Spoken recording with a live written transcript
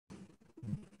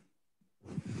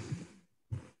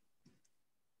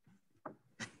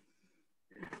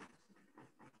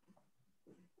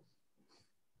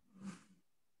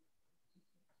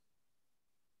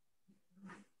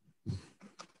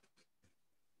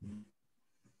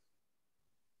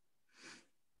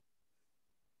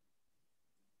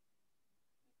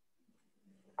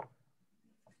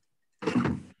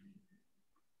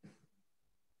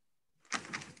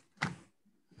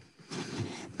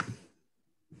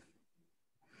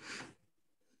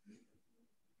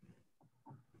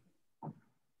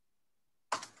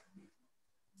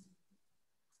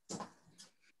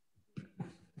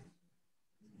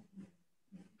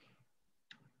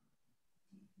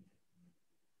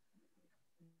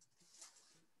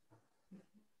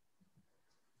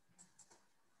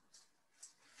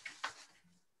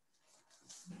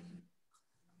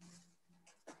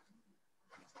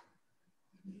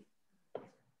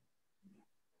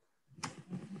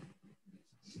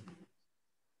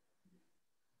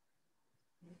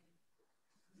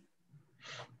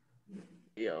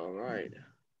Yeah, all right.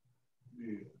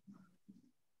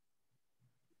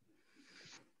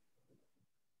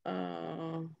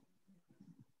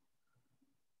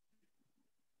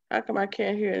 How come I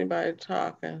can't hear anybody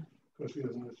talking? Because she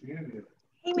doesn't let you in here.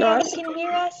 Hey, Mary, can you hear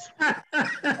us?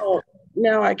 Oh,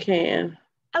 now I can.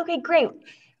 Okay, great.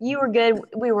 You were good.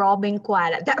 We were all being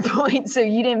quiet at that point, so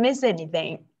you didn't miss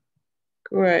anything.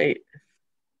 Great.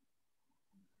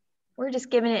 We're just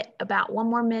giving it about one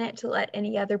more minute to let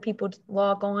any other people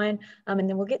log on, and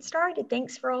then we'll get started.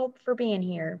 Thanks for being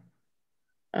here.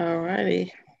 All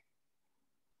righty.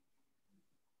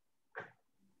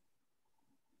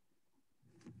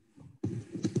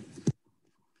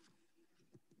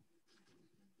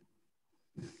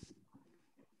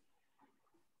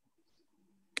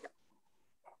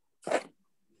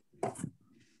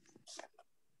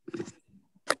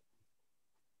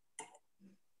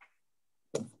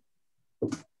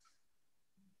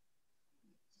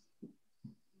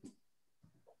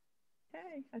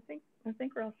 Okay, I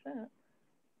think we're all set.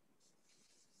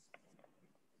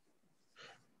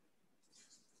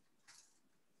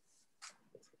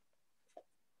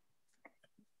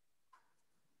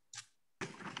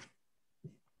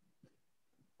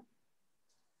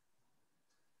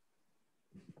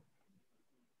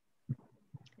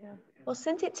 Yeah. Well,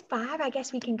 since it's 5, I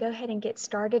guess we can go ahead and get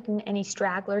started, and any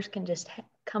stragglers can just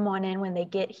come on in when they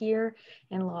get here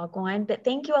and log on. But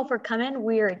thank you all for coming.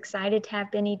 We are excited to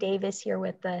have Benny Davis here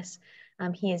with us.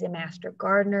 He is a master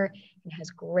gardener and has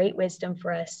great wisdom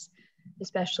for us,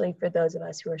 especially for those of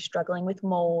us who are struggling with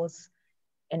moles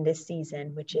in this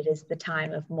season, which it is the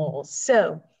time of moles.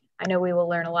 So I know we will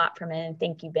learn a lot from it, and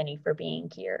thank you, Benny, for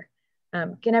being here.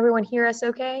 Can everyone hear us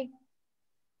okay?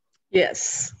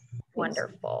 Yes.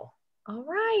 Wonderful. All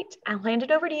right, I'll hand it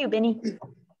over to you, Benny.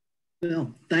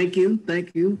 Well, thank you.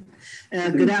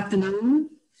 Good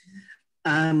afternoon.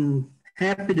 I'm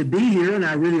happy to be here, and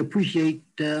I really appreciate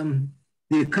the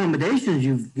accommodations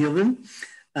you've given.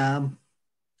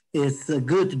 It's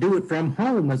good to do it from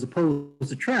home as opposed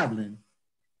to traveling,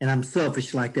 and I'm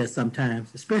selfish like that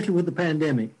sometimes, especially with the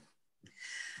pandemic.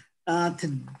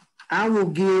 I will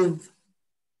give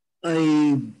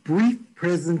a brief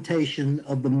presentation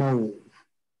of the mold.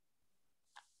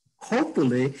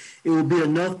 Hopefully, it will be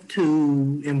enough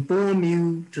to inform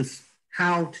you to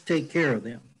how to take care of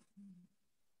them.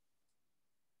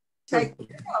 Take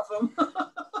care of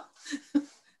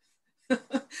them.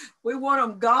 We want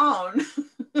them gone.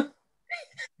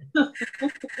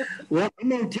 Well, I'm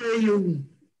going to tell you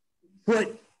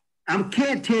what, I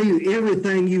can't tell you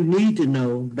everything you need to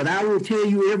know, but I will tell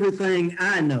you everything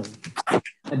I know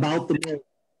about the mold.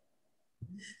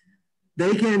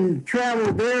 They can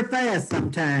travel very fast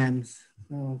sometimes,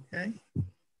 okay?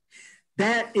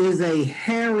 That is a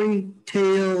hairy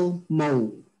tail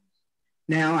mold.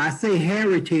 Now, I say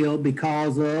hairy tail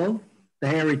because of the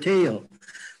hairy tail,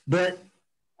 but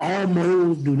all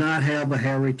molds do not have a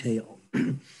hairy tail.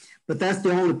 But that's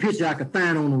the only picture I could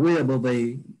find on the web of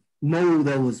a mold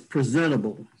that was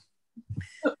presentable.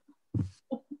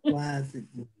 Why is it?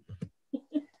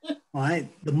 All right,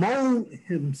 the mold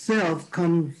himself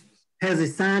has a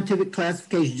scientific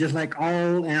classification just like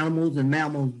all animals and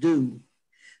mammals do.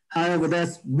 However,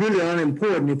 that's really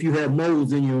unimportant if you have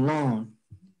molds in your lawn.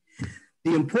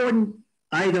 The important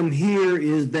item here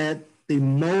is that the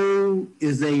mold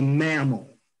is a mammal.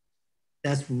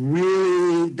 That's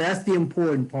the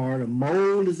important part. A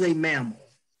mold is a mammal.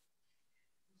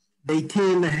 They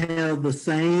tend to have the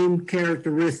same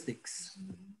characteristics.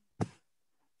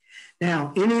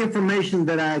 Now, any information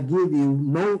that I give you,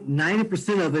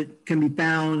 90% of it can be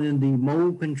found in the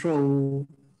mold control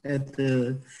at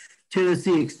the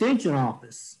Tennessee Extension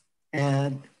Office.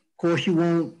 And of course, you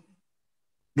want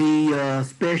the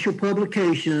special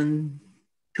publication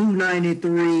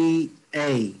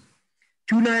 293A.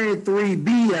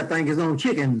 293B, I think, is on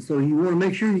chicken. So you want to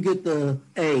make sure you get the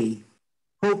A,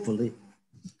 hopefully.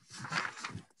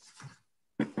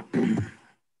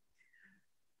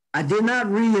 I did not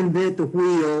reinvent the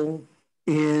wheel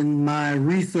in my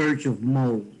research of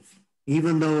molds,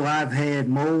 even though I've had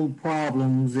mold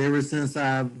problems ever since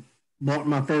I bought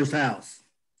my first house.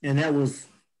 And that was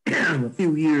a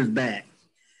few years back.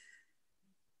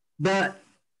 But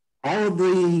all of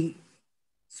the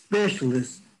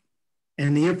specialists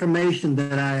and the information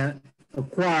that I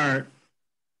acquired,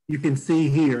 you can see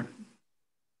here.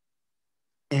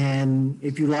 And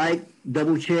if you like,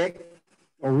 double check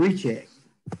or recheck.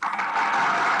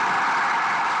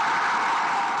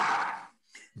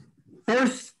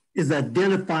 First is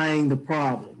identifying the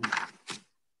problem.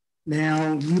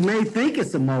 Now, you may think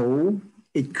it's a mold.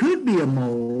 It could be a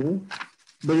mold,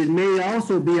 but it may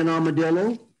also be an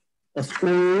armadillo, a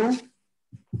squirrel,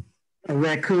 a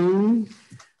raccoon.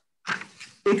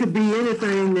 It could be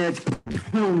anything that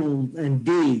tunnels and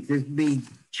digs. It could be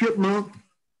chipmunk.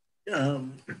 All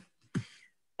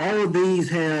of these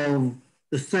have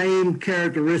the same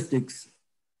characteristics,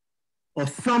 or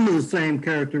some of the same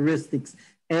characteristics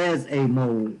as a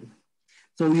mole.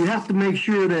 So you have to make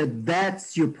sure that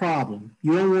that's your problem.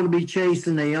 You don't want to be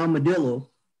chasing an armadillo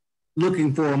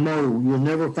looking for a mole. You'll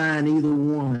never find either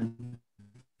one.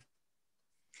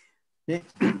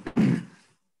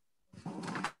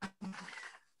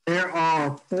 There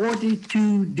are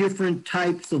 42 different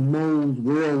types of moles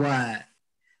worldwide.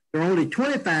 There are only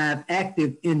 25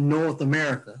 active in North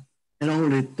America, and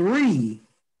only 3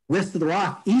 east of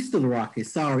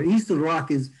the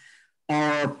Rockies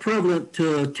are prevalent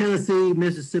to Tennessee,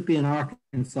 Mississippi, and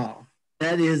Arkansas.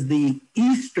 That is the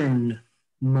eastern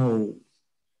mole.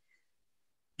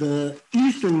 The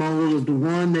eastern mole is the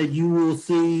one that you will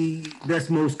see that's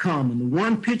most common. The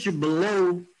one picture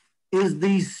below is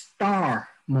the star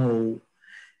mole.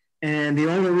 And the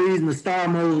only reason the star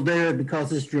mole is there is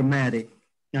because it's dramatic.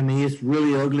 I mean, it's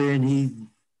really ugly and he's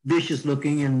vicious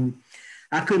looking, and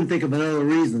I couldn't think of another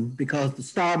reason, because the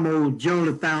star mole is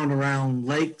generally found around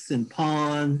lakes and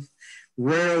ponds,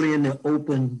 rarely in the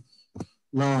open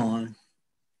lawn.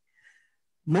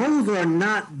 Moles are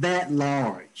not that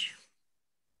large.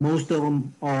 Most of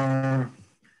them are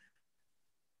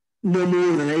no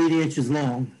more than 8 inches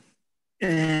long,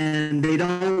 and they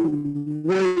don't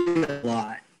weigh a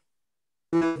lot,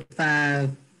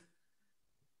 5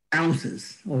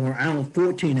 ounces, or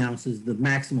 14 ounces, the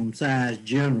maximum size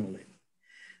generally.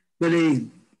 But a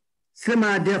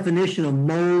semi-definition of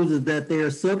moles is that they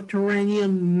are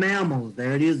subterranean mammals,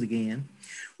 there it is again,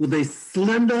 with a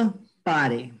slender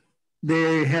body.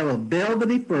 They have a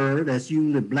velvety fur that's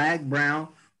usually black, brown,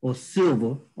 or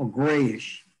silver, or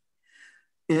grayish.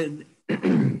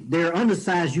 They're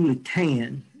undersized, usually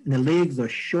tan, and the legs are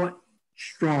short,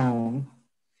 strong,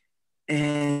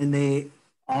 and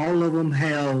all of them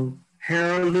have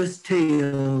hairless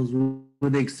tails,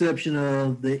 with the exception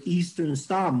of the eastern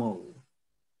star mole.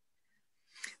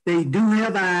 They do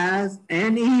have eyes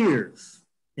and ears,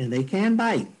 and they can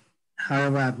bite.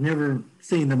 However, I've never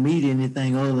seen them eat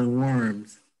anything other than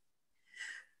worms.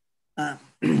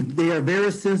 They are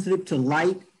very sensitive to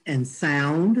light and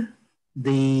sound.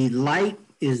 The light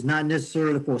is not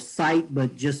necessarily for sight,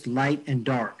 but just light and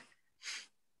dark.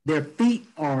 Their front feet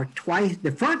are twice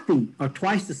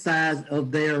the size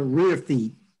of their rear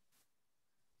feet,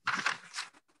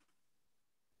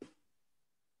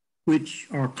 which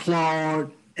are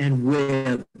clawed and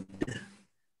webbed,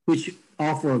 which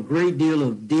offer a great deal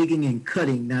of digging and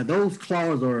cutting. Now, those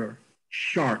claws are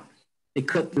sharp. They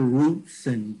cut through roots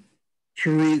and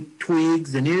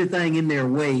twigs and anything in their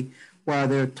way while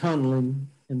they're tunneling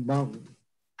and bumping.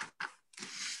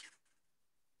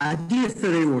 I did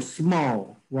say they were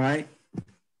small, right?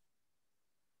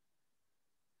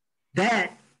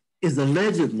 That is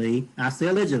allegedly, I say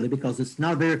allegedly because it's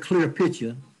not a very clear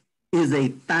picture, is a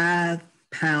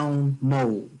 5-pound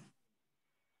mole,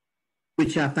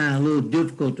 which I find a little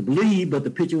difficult to believe, but the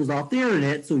picture was off the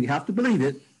internet, so you have to believe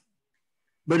it.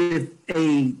 But if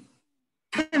a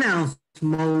 10-ounce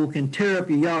mole can tear up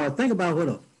your yard, think about what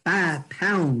a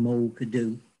 5-pound mole could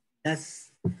do. That's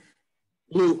a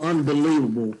little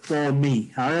unbelievable for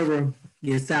me. However,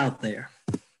 it's out there.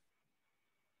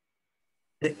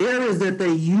 The areas that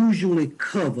they usually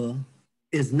cover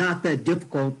is not that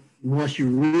difficult once you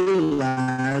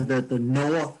realize that the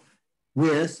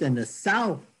northwest and the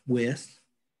southwest,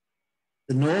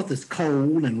 the north is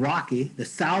cold and rocky, the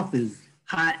south is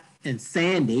hot and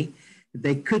sandy.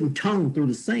 They couldn't tunnel through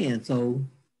the sand, so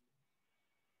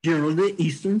generally the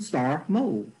eastern star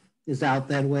mole is out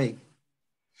that way.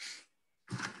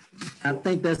 I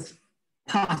think that's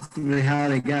possibly how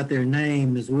they got their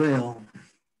name as well.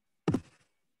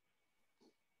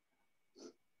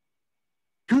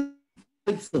 Two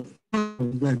types of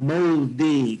tunnels that moles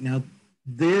dig. Now,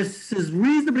 this is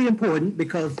reasonably important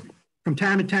because from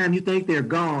time to time you think they're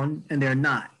gone and they're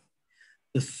not.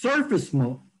 The surface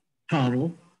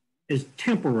tunnel is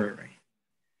temporary.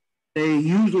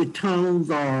 Usually tunnels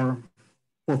are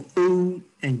for food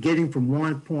and getting from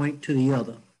one point to the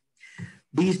other.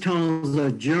 These tunnels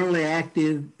are generally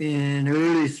active in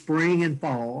early spring and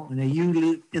fall, and they're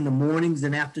usually in the mornings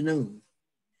and afternoons.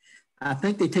 I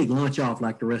think they take lunch off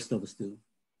like the rest of us do.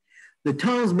 The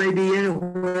tunnels may be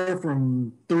anywhere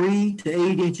from 3 to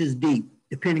 8 inches deep,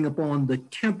 depending upon the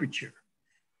temperature.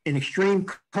 In extreme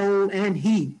cold and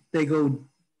heat, they go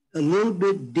a little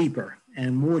bit deeper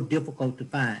and more difficult to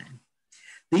find.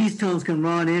 These tunnels can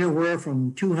run anywhere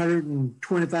from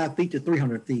 225 feet to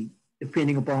 300 feet.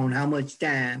 depending upon how much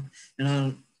time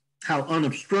and how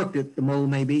unobstructed the mold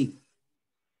may be.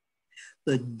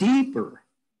 The deeper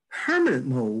permanent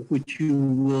mold, which you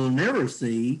will never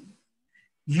see,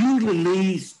 usually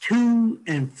leads to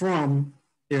and from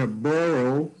their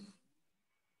burrow,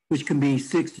 which can be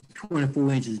 6 to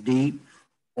 24 inches deep,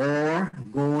 or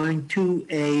going to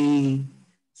a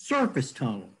surface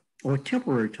tunnel or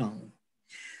temporary tunnel.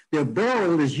 Their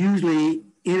burrow is usually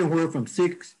anywhere from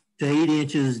 6 to 8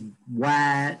 inches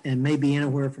wide and maybe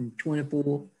anywhere from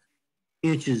 24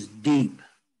 inches deep.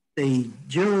 They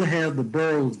generally have the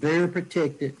burrows very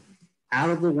protected, out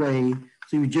of the way,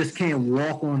 so you just can't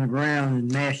walk on the ground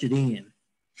and mash it in.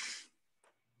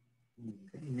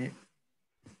 Okay, next.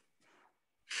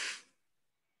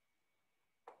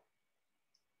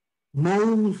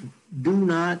 Moles do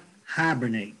not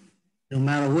hibernate. No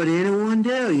matter what anyone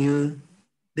tells you,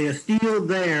 they're still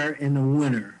there in the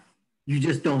winter. You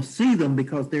just don't see them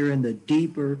because they're in the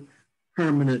deeper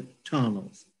permanent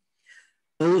tunnels.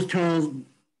 Those tunnels,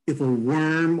 if a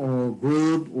worm or a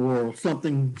grub or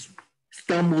something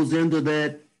stumbles into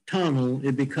that tunnel,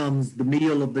 it becomes the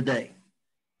meal of the day.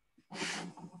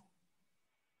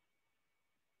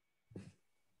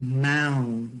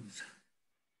 Mounds.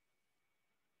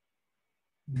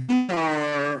 These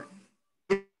are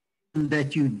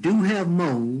that you do have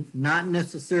moles, not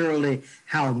necessarily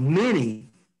how many.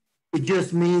 It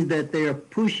just means that they're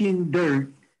pushing dirt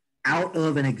out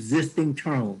of an existing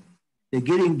tunnel. They're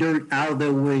getting dirt out of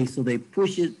their way, so they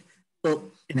push it up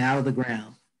and out of the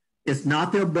ground. It's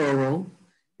not their burrow.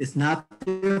 It's not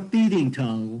their feeding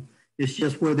tunnel. It's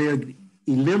just where they're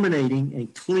eliminating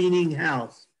and cleaning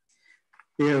house.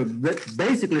 They're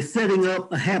basically setting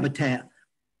up a habitat.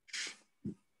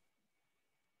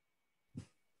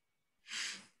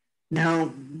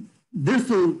 Now, this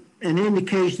is an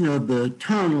indication of the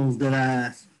tunnels that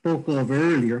I spoke of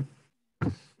earlier.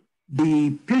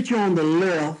 The picture on the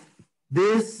left,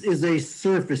 this is a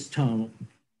surface tunnel.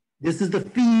 This is the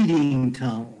feeding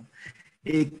tunnel.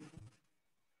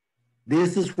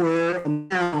 This is where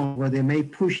they may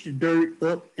push the dirt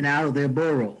up and out of their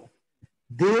burrow.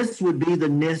 This would be the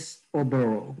nest or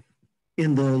burrow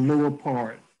in the lower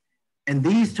part. And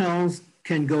these tunnels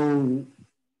can go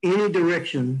any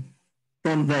direction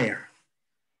from there.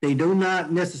 They do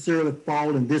not necessarily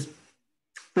fall in this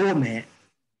format.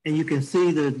 And you can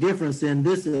see the difference in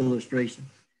this illustration.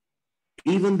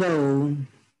 Even though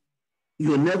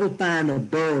you'll never find a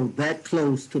burrow that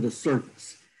close to the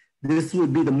surface. This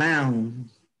would be the mound.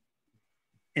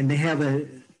 And they have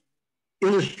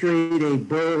illustrate a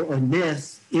burrow or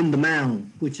nest in the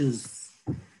mound, which is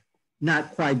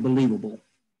not quite believable.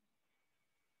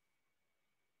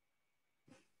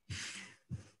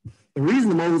 The reason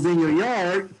the mole's in your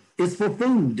yard is for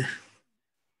food.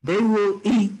 They will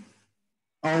eat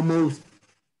almost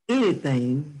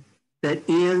anything that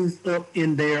ends up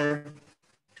in their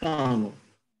tunnel.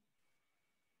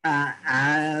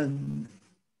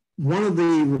 One of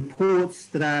the reports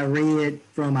that I read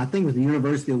from, I think it was the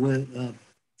University of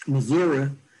Missouri,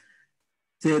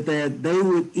 said that they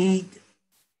would eat,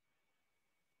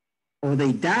 or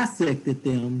they dissected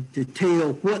them to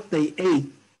tell what they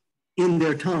ate in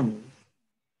their tunnels.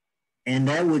 And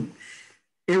that would,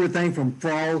 everything from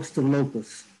frogs to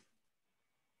locusts.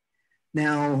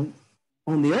 Now,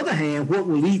 on the other hand, what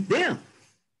will eat them?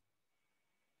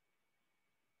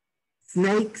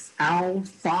 Snakes, owls,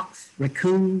 fox,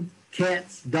 raccoons,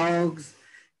 cats, dogs.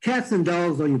 Cats and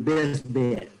dogs are your best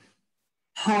bet.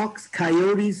 Hawks,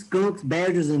 coyotes, skunks,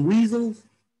 badgers, and weasels.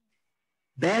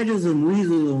 Badgers and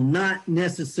weasels are not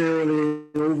necessarily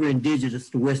over indigenous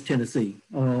to West Tennessee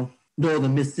or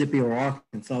northern Mississippi or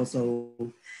Arkansas. So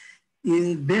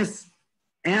the best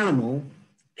animal,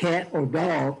 cat or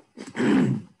dog,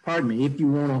 pardon me, if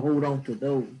you want to hold on to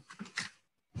those.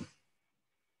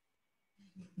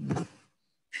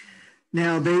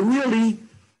 Now, they will eat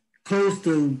close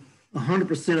to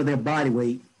 100% of their body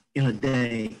weight in a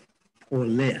day or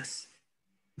less.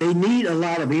 They need a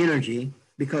lot of energy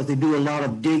because they do a lot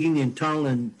of digging and tunnel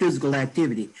and physical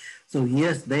activity. So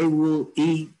yes, they will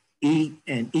eat,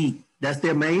 and eat. That's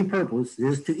their main purpose,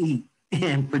 is to eat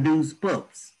and produce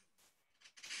pups.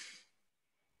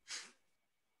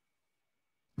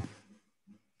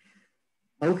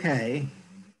 Okay.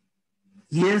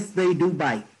 Yes, they do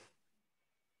bite.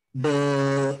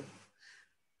 The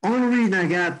only reason I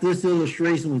got this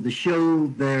illustration was to show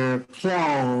their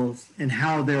claws and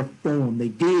how they're formed. They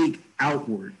dig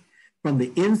outward from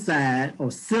the inside or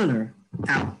center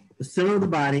out, the center of the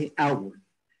body outward,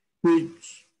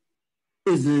 which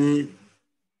is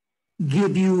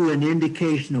give you an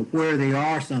indication of where they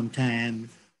are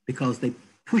sometimes because they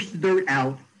push the dirt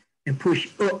out and push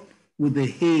up with the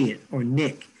head or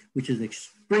neck, which is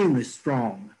extremely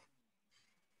strong.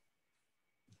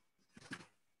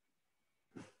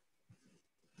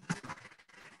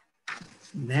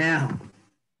 Now,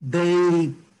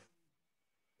 the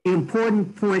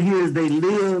important point here is they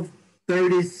live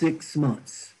 36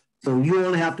 months. So you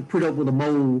only have to put up with a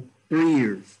mole 3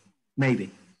 years,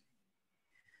 maybe.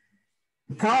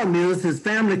 The problem is his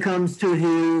family comes to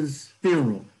his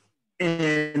funeral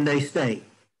and they stay.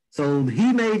 So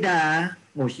he may die,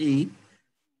 or she,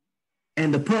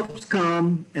 and the pups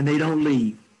come and they don't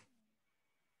leave.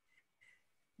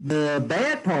 The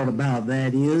bad part about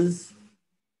that is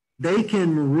they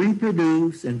can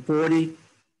reproduce in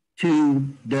 42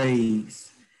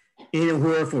 days,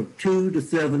 anywhere from 2 to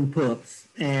 7 pups.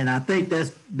 And I think that's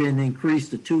been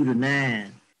increased to 2 to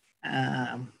 9.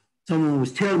 Someone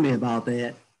was telling me about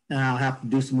that, and I'll have to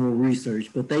do some more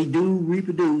research, but they do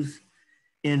reproduce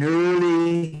in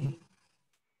early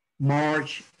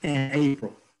March and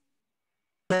April.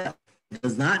 That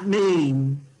does not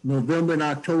mean November and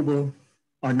October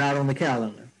are not on the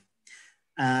calendar.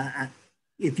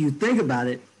 If you think about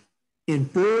it, in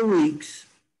 4 weeks,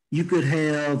 you could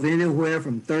have anywhere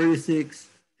from 36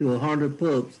 to 100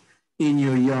 pups in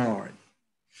your yard.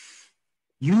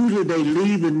 Usually they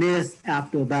leave the nest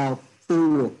after about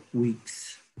 4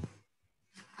 weeks.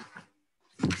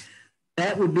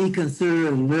 That would be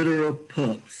considered a litter of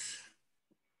pups.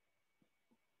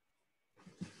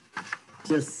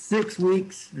 Just 6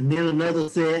 weeks and then another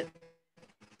set,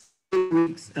 6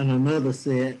 weeks and another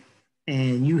set,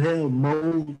 and you have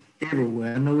mold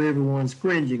everywhere. I know everyone's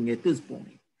cringing at this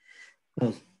point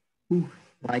because who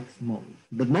likes mold?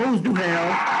 But molds do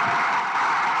have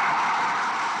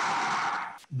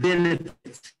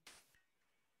benefits.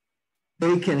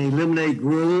 They can eliminate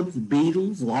grubs,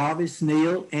 beetles, larvae,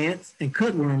 snail, ants, and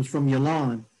cutworms from your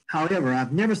lawn. However,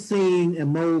 I've never seen a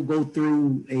mold go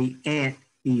through an ant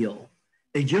hill.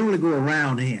 They generally go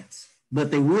around ants,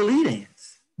 but they will eat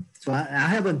ants. So I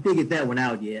haven't figured that one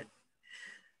out yet.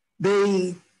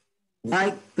 They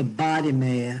like the body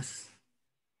mass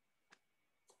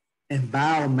and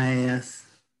biomass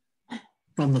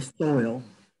from the soil.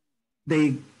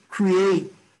 They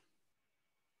create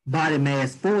body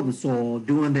mass for the soil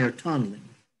doing their tunneling.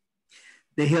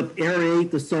 They help aerate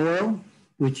the soil,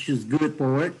 which is good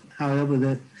for it. However,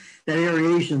 that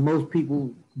aeration most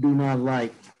people do not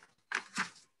like.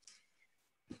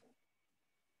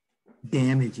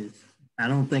 Damages. I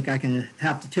don't think I can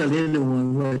have to tell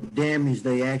anyone what damage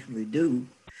they actually do.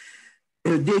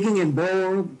 They're digging and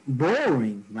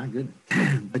boring, my goodness.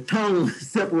 The tunnels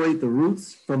separate the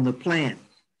roots from the plant.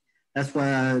 That's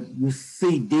why you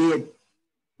see dead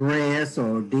grass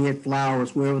or dead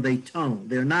flowers wherever they tunnel.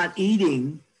 They're not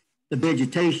eating the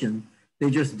vegetation, they're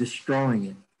just destroying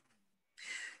it.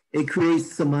 It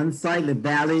creates some unsightly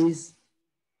valleys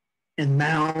and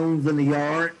mounds in the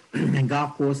yard and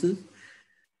golf courses.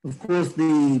 Of course,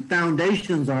 the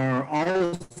foundations are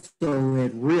also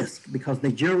at risk because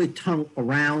they generally tunnel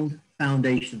around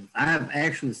foundations. I've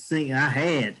actually seen, I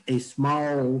had a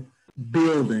small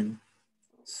building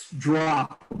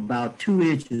drop about 2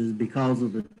 inches because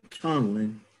of the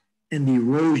tunneling and the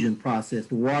erosion process.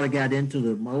 The water got into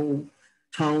the mold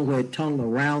tunnel where it tunneled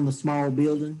around the small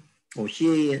building or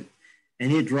shed,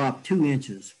 and it dropped 2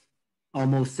 inches,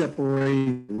 almost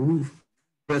separating the roof,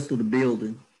 the rest of the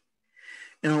building.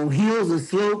 And on hills and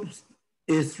slopes,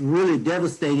 it's really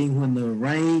devastating when the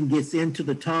rain gets into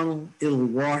the tunnel. It'll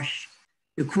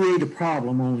create a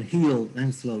problem on hills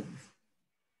and slopes.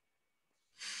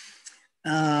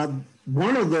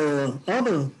 One of the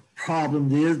other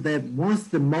problems is that once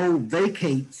the mold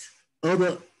vacates,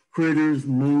 other critters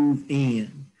move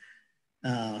in.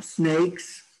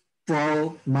 Snakes,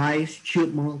 frogs, mice,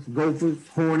 chipmunks, gophers,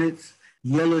 hornets,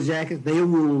 yellow jackets, they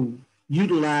will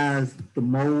utilize the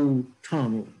mold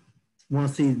tunnel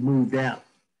once he's moved out.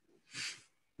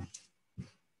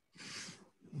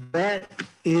 That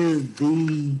is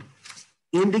the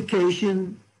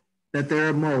indication that there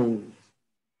are mold.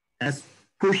 That's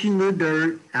pushing the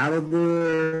dirt out of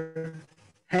the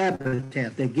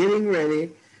habitat. They're getting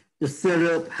ready to set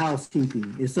up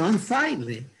housekeeping. It's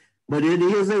unsightly, but it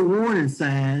is a warning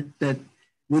sign that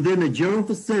within the general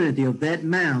vicinity of that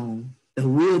mound, there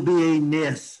will be a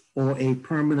nest or a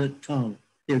permanent tunnel.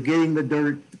 They're getting the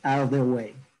dirt out of their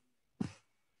way.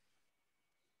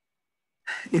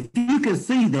 If you can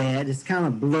see that, it's kind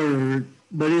of blurred,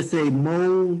 but it's a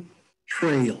mold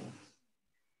trail.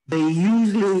 They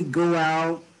usually go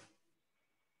out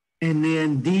and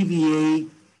then deviate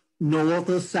north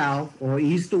or south or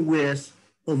east or west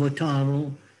of a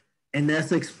tunnel, and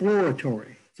that's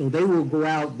exploratory. So they will go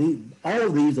out, all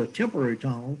of these are temporary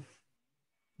tunnels,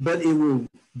 but it will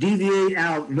deviate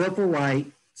out left or right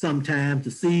sometime to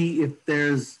see if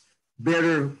there's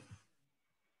better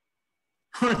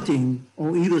hunting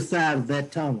on either side of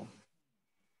that tunnel.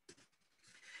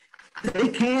 They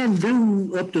can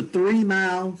do up to 3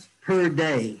 miles per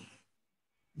day.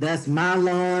 That's my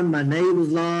lawn, my neighbor's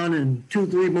lawn, and 2,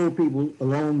 3 more people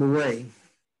along the way.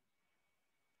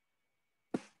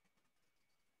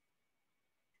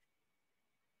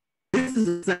 This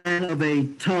is a sign of a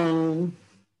tunnel,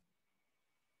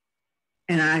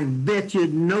 and I bet you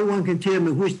no one can tell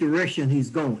me which direction he's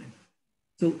going.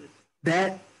 So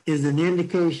that is an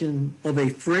indication of a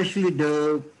freshly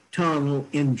dug tunnel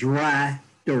in dry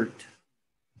dirt.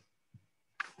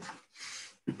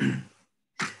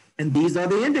 And these are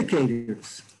the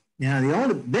indicators. Now, the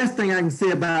only best thing I can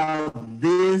say about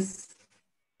this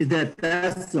is that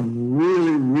that's some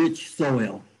really rich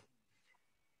soil.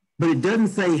 But it doesn't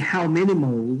say how many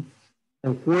moles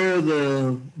or where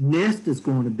the nest is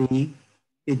going to be.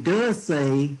 It does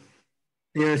say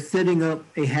they're setting up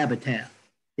a habitat.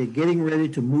 They're getting ready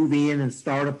to move in and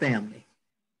start a family.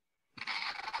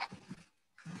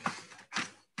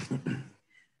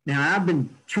 Now, I've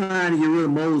been trying to get rid of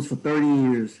moles for 30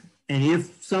 years. And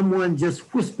if someone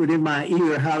just whispered in my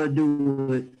ear how to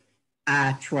do it,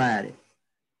 I tried it.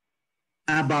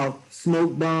 I bought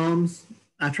smoke bombs.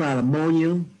 I tried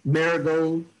ammonia,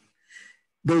 marigold,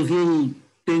 those little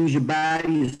things you buy,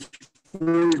 you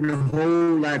squirt in a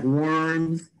hole like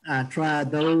worms. I tried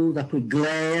those. I put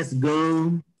glass,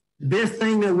 gum. The best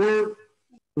thing that worked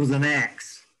was an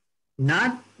axe.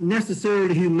 Not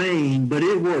necessarily humane, but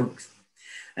it works.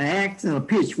 An axe and a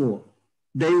pitchfork.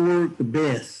 They work the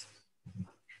best.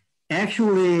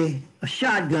 Actually, a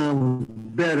shotgun was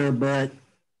better, but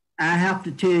I have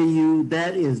to tell you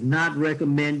that is not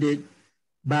recommended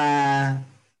by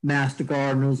master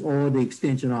gardeners or the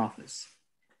extension office.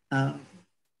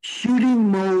 Shooting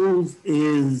moles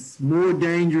is more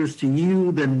dangerous to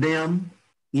you than them,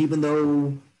 even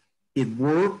though it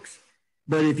works.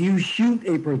 But if you shoot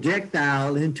a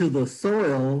projectile into the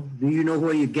soil, do you know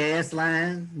where your gas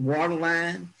lines, water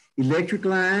lines, electric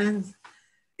lines?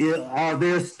 Are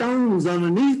there stones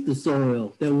underneath the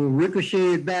soil that will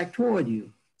ricochet it back toward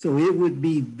you? So it would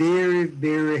be very,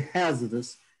 very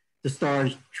hazardous to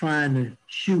start trying to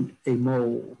shoot a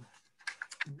mole.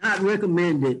 Not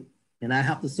recommended, and I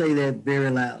have to say that very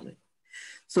loudly.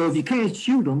 So if you can't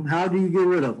shoot them, how do you get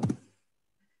rid of them?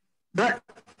 But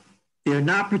they're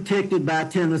not protected by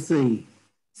Tennessee.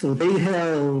 So they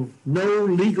have no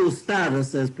legal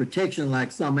status as protection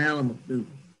like some animals do.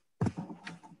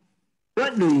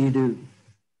 What do you do?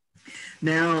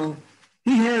 Now,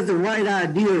 he has the right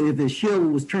idea if his shovel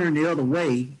was turned the other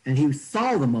way and he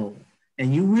saw the mole.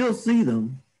 And you will see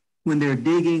them when they're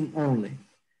digging only.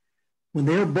 When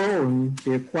they're boring,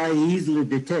 they're quite easily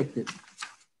detected.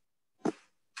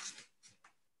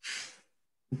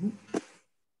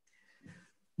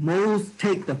 Moles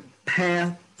take the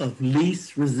path of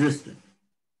least resistance.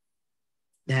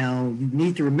 Now, you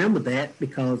need to remember that,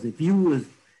 because if you was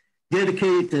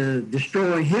dedicated to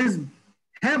destroying his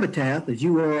habitat as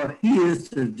you are, he is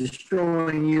to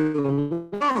destroying your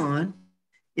lawn,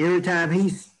 every time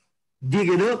he's dig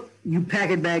it up, you pack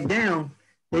it back down,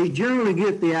 they generally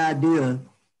get the idea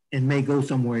and may go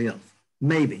somewhere else,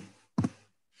 maybe.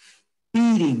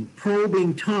 Feeding,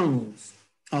 probing tunnels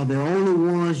are the only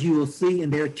ones you will see,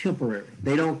 and they're temporary.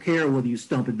 They don't care whether you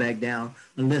stump it back down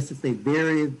unless it's a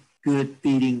very good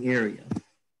feeding area.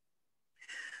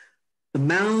 The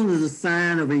mound is a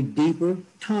sign of a deeper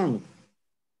tunnel.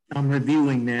 I'm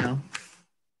reviewing now.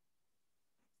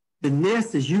 The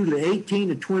nest is usually 18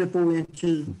 to 24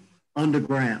 inches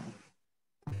underground.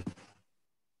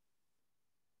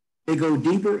 They go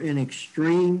deeper in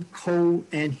extreme cold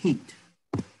and heat.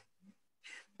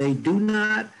 They do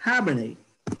not hibernate.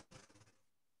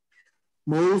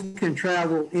 Moles can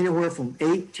travel anywhere from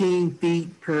 18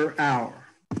 feet per hour.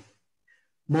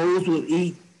 Moles will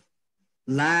eat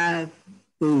live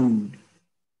food.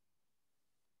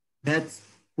 That's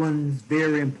one's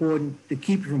very important to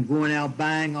keep you from going out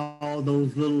buying all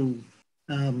those little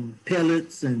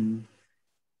pellets and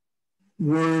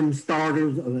worm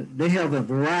starters. They have a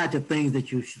variety of things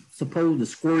that you're supposed to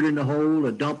squirt in the hole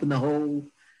or dump in the hole.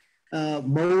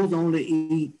 Moles only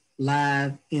eat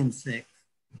live insects.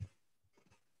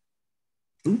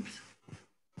 Oops.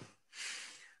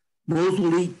 Moles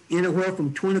will eat anywhere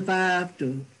from 25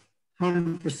 to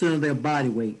 100% of their body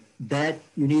weight. That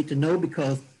you need to know,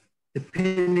 because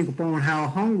depending upon how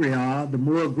hungry they are, the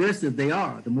more aggressive they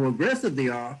are. The more aggressive they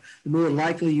are, the more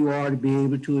likely you are to be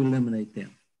able to eliminate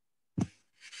them.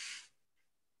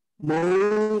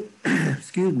 Mold,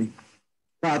 excuse me,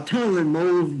 while tunneling,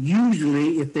 moles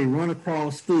usually, if they run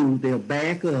across food, they'll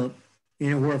back up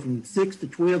anywhere from 6 to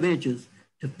 12 inches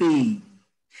to feed.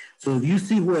 So if you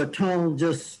see where a tunnel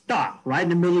just stopped right in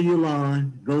the middle of your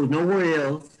lawn, goes nowhere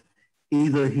else,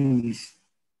 either he's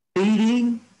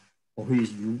feeding or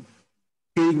he's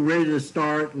getting ready to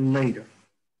start later.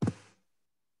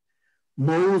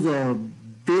 Moles are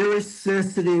very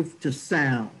sensitive to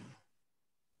sound.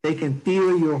 They can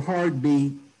feel your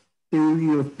heartbeat through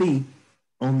your feet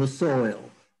on the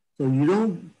soil. So you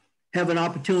don't have an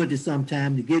opportunity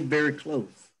sometimes to get very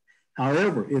close.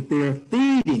 However, if they're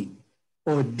feeding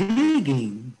or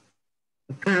digging,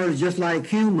 apparently just like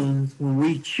humans, when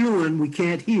we chewing, we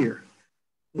can't hear.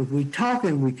 If we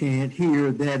talking, we can't hear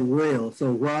that well.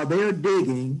 So while they're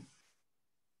digging,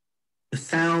 the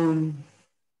sound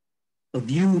of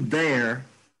you there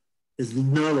is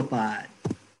nullified.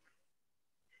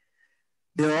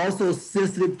 They're also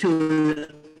sensitive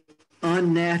to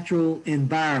unnatural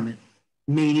environment,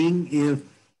 meaning if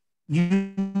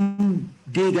you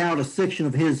dig out a section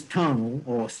of his tunnel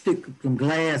or stick some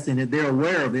glass in it, they're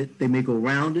aware of it. They may go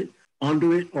around it,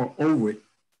 under it, or over it.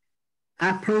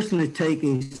 I personally take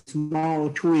a small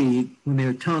twig when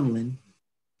they're tunneling,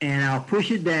 and I'll push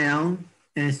it down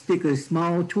and stick a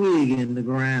small twig in the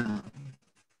ground.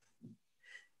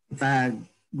 If I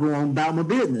go on about my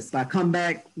business, if I come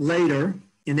back later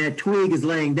and that twig is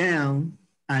laying down,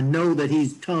 I know that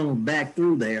he's tunneled back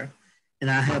through there, and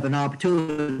I have an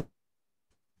opportunity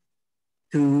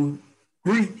to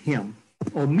greet him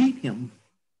or meet him.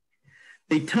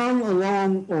 They tunnel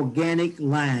along organic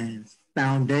lines,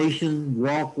 foundations,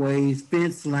 walkways,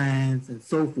 fence lines, and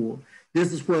so forth.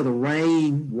 This is where the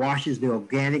rain washes the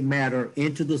organic matter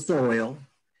into the soil,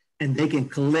 and they can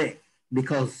collect,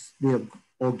 because the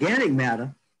organic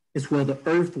matter is where the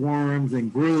earthworms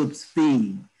and grubs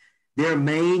feed. Their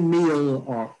main meal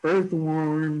are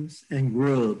earthworms and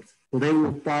grubs, so they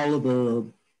will follow the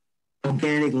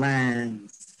organic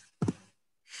lines.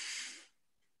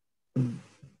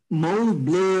 Mole's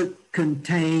blood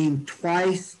contains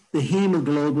twice the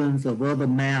hemoglobins of other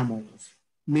mammals,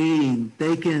 meaning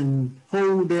they can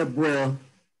hold their breath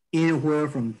anywhere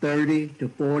from 30 to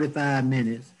 45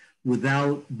 minutes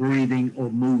without breathing or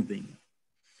moving.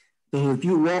 So if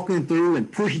you're walking through and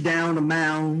push down a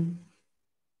mound,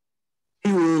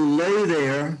 he will lay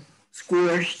there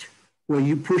squished where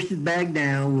you pushed it back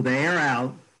down with the air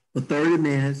out for 30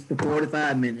 minutes to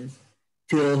 45 minutes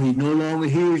till he no longer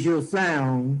hears your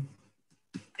sound,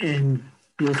 and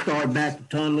you'll start back to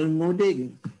tunneling or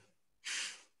digging.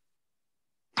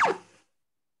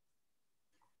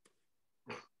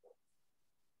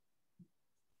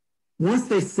 Once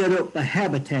they set up a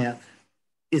habitat,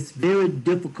 it's very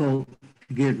difficult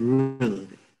to get rid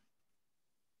of it.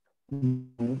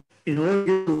 In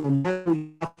order to mole,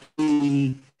 you have to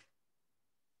be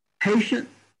patient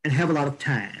and have a lot of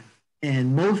time.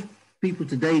 And most people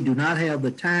today do not have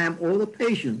the time or the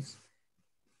patience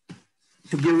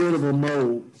to get rid of a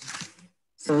mole.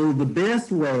 So the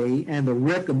best way and the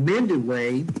recommended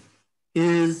way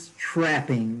is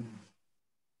trapping.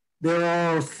 There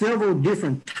are several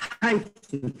different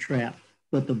types of traps,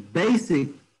 but the basic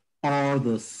are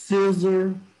the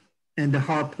scissor and the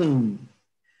harpoon.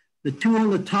 The two on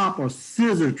the top are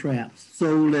scissor traps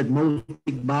sold at most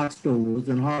big box stores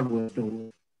and hardware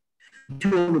stores. The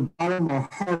two on the bottom are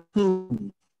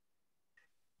harpoons.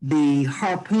 The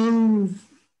harpoons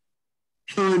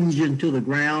plunge into the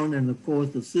ground, and of course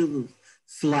the scissors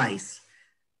slice.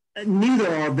 Neither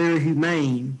are very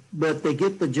humane, but they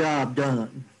get the job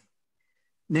done.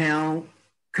 Now,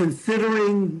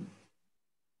 considering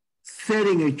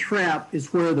setting a trap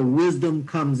is where the wisdom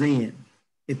comes in.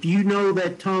 If you know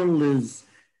that tunnel is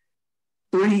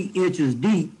 3 inches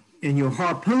deep and your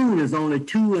harpoon is only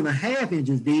 2.5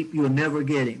 inches deep, you'll never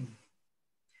get him.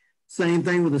 Same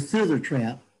thing with a scissor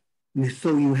trap.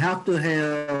 So you have to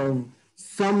have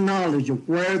some knowledge of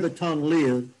where the tunnel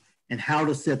is and how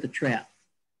to set the trap.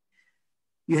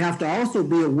 You have to also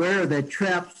be aware that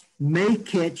traps may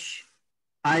catch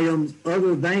items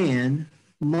other than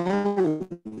mold.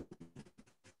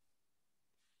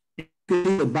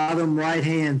 In the bottom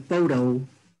right-hand photo,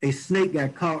 a snake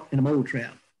got caught in a mole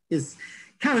trap. It's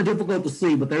kind of difficult to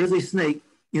see, but there is a snake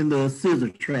in the scissor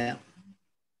trap.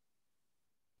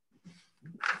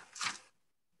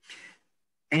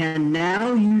 And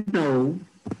now you know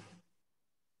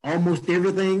almost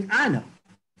everything I know.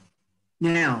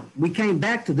 Now, we came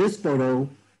back to this photo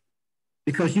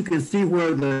because you can see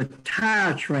where the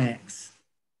tire tracks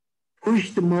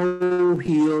push the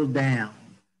molehill down.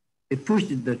 It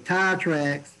pushed the tire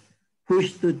tracks,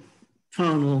 pushed the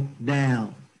tunnel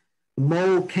down.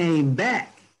 mold came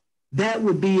back, that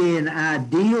would be an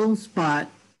ideal spot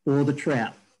for the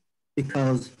trap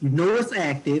because you know it's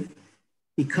active.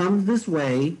 He comes this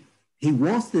way. He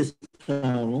wants this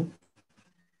tunnel,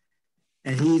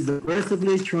 and he's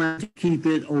aggressively trying to keep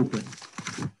it open.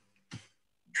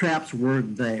 Traps work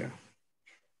there.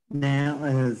 Now,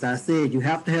 as I said, you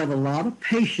have to have a lot of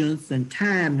patience and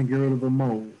time to get rid of a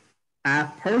mole. I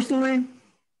personally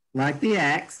like the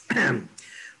axe,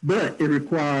 but it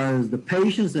requires the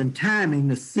patience and timing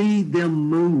to see them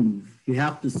move. You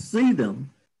have to see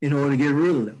them in order to get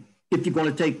rid of them, if you're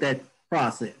going to take that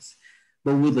process.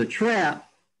 But with a trap,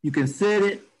 you can set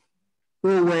it,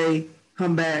 go away,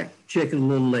 come back, check it a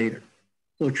little later.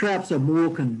 So traps are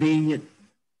more convenient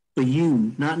for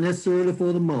you, not necessarily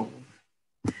for the mole.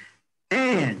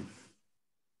 And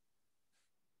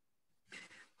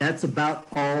that's about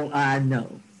all I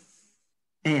know.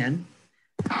 And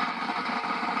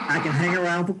I can hang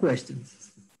around for questions.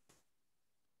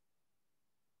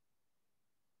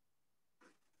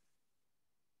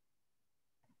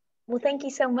 Well, thank you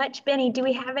so much, Benny. Do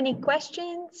we have any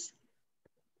questions?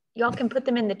 Y'all can put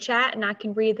them in the chat and I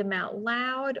can read them out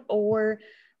loud, or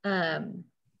y'all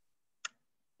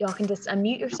can just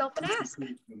unmute yourself and ask.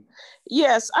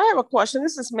 Yes, I have a question.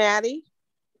 This is Maddie.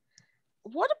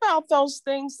 What about those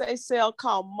things they sell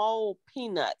called mole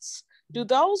peanuts? Do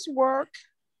those work?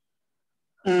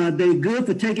 They're good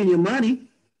for taking your money.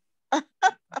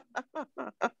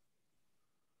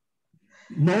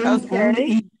 Moles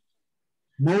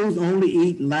only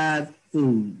eat live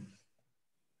food.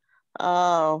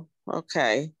 Oh,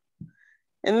 okay.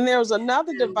 And then there was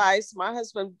another device my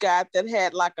husband got that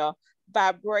had like a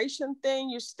vibration thing.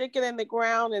 You stick it in the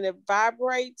ground and it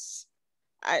vibrates.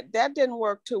 That didn't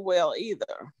work too well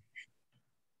either.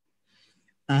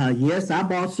 Yes, I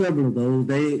bought several of those.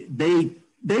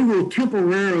 They will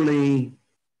temporarily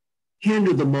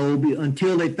hinder the mole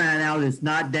until they find out it's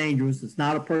not dangerous, it's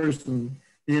not a person,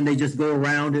 and then they just go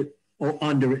around it or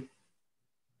under it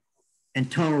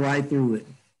and tunnel right through it.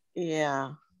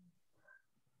 Yeah.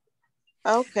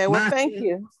 Okay, well, thank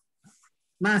you.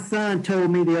 My son told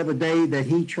me the other day that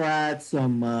he tried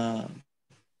some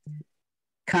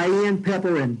cayenne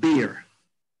pepper and beer.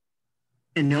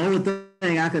 And the only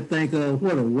thing I could think of,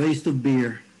 what a waste of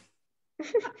beer.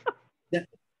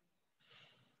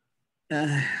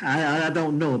 I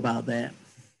don't know about that.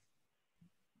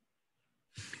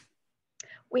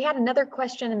 We had another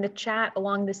question in the chat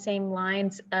along the same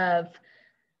lines of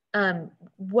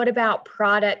what about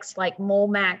products like Mole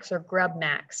Max or Grub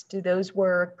Max? Do those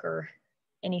work, or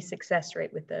any success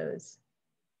rate with those?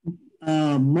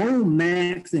 Mole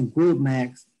Max and Grub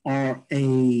Max are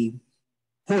a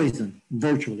poison,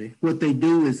 virtually. What they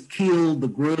do is kill the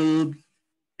grubs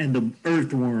and the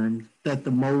earthworms that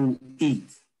the mole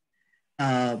eats.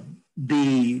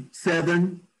 The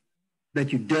Sevin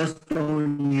that you dust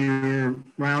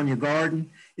around your garden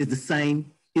is the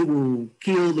same. It will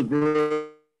kill the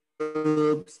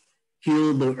grubs,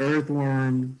 kill the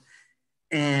earthworms,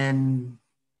 and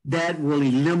that will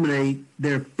eliminate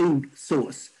their food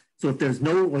source. So if there's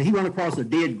when he runs across a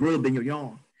dead grub in your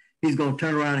yard, he's going to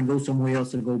turn around and go somewhere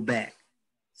else and go back.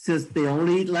 Since they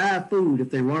only eat live food,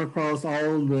 if they run across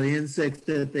all the insects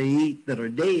that they eat that are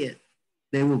dead,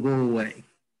 they will go away.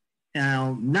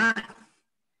 Now,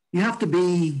 you have to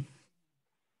be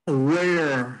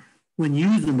aware when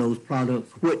using those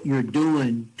products what you're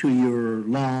doing to your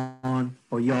lawn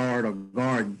or yard or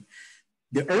garden.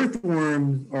 The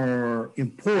earthworms are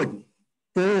important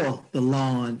for the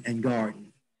lawn and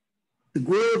garden. The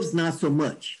grubs, not so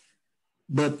much,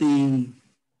 but the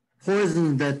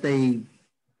poison that the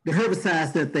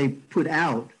herbicides that they put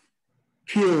out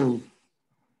kill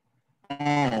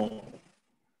all.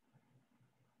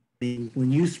 I mean,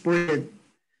 when you spread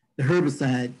the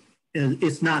herbicide,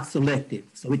 it's not selective,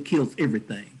 so it kills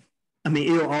everything. I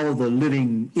mean, all the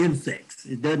living insects.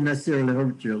 It doesn't necessarily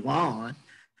hurt your lawn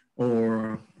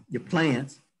or your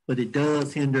plants, but it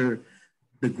does hinder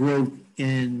the growth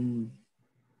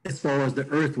as far as the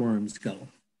earthworms go.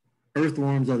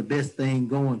 Earthworms are the best thing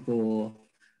going for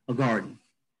a garden.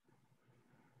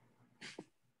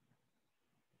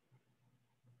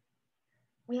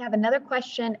 We have another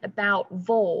question about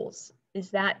voles. Is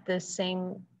that the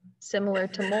similar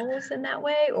to moles in that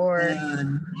way, or? Not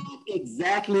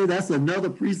exactly, that's another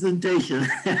presentation.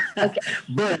 Okay.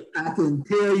 But I can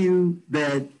tell you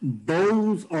that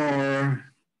those are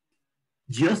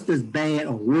just as bad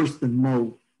or worse than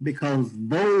moles, because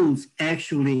voles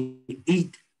actually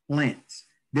eat plants.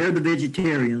 They're the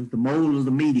vegetarians, the mole is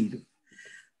the meat eater.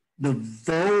 The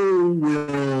vole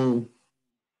will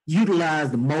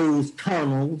utilize the mole's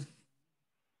tunnels,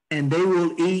 and they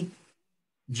will eat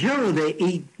generally they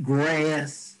eat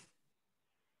grass,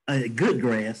 good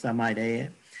grass, I might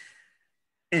add.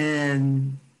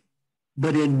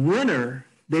 But in winter,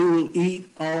 they will eat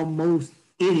almost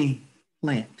any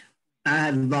plant. I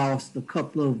had lost a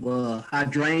couple of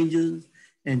hydrangeas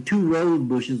and 2 rose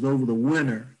bushes over the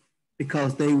winter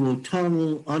because they will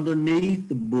tunnel underneath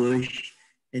the bush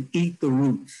and eat the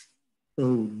roots.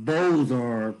 So voles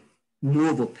are more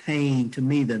of a pain to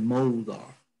me than moles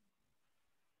are.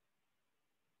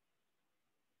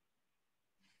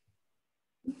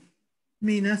 I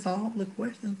mean, that's all the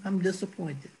questions. I'm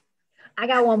disappointed. I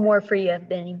got one more for you,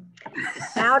 Benny.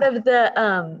 Out of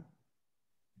the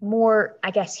more,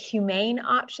 I guess, humane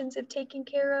options of taking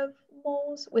care of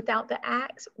moles without the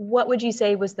axe, what would you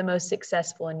say was the most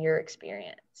successful in your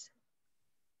experience?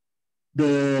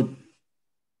 The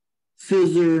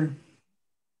scissor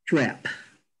trap.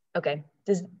 Okay.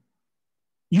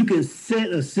 You can set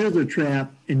a scissor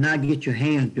trap and not get your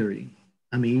hands dirty.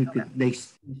 I mean, they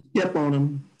step on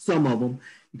them, some of them.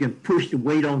 You can push the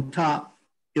weight on top,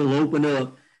 it'll open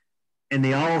up, and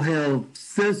they all have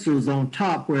sensors on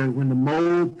top where when the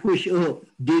mole push up,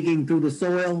 digging through the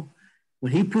soil,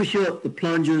 when he push up, the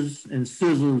plungers and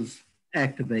scissors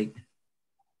activate.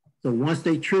 So once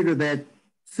they trigger that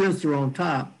sensor on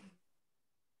top,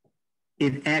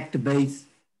 it activates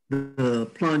the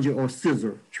plunger or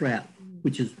scissor trap,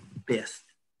 which is best.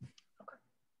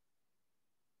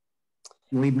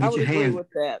 I would agree with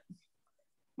that.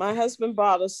 My husband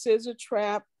bought a scissor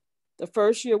trap the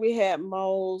first year we had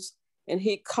moles, and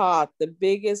he caught the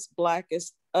biggest,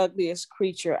 blackest, ugliest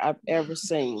creature I've ever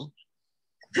seen.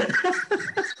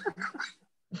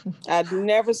 I'd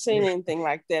never seen anything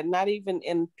like that, not even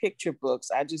in picture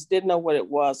books. I just didn't know what it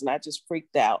was, and I just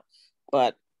freaked out.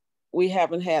 But we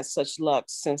haven't had such luck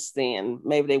since then.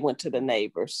 Maybe they went to the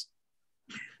neighbors.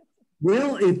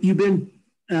 Well, if you've been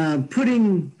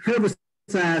putting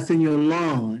herbicides in your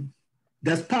lawn,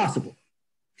 that's possible.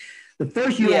 The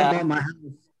first year I bought my house,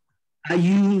 I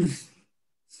used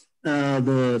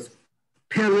the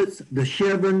pellets, the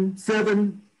Chevron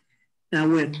 7, and I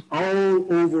went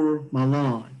all over my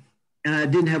lawn. And I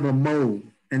didn't have a mole.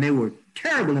 And they were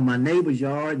terrible in my neighbor's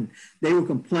yard, and they were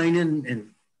complaining,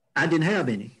 and I didn't have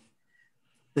any.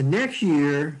 The next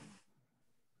year,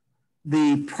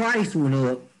 the price went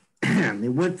up. It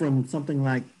went from something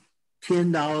like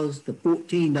 $10 to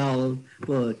 $14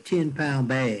 for a 10-pound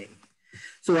bag.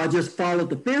 So I just followed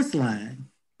the fence line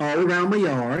all around my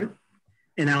yard,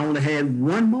 and I only had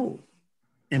one mole.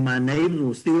 And my neighbors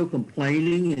were still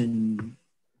complaining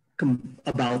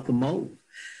about the mole.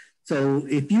 So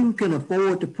if you can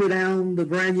afford to put down the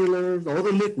granulars or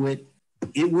the liquid,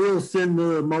 it will send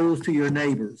the moles to your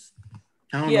neighbors.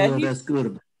 I don't know if that's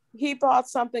good. He bought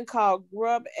something called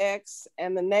Grub X,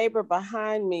 and the neighbor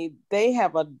behind me, they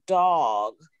have a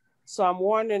dog. So I'm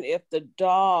wondering if the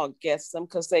dog gets them,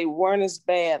 because they weren't as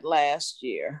bad last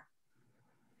year.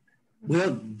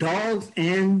 Well, dogs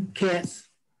and cats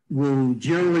will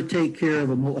generally take care of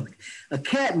a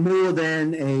cat more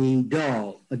than a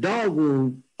dog. A dog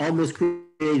will almost create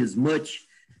as much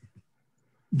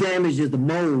damage as the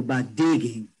mole by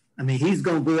digging. I mean, he's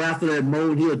going to go after that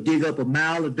mole, and he'll dig up a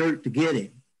mile of dirt to get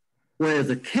him. Whereas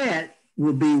a cat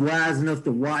will be wise enough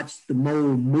to watch the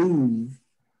mole move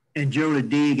and generally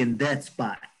dig in that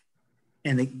spot.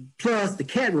 And plus, the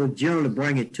cat will generally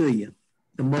bring it to you.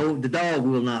 The dog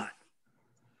will not.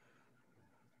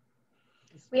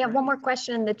 We have one more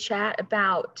question in the chat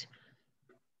about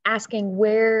asking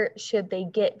where should they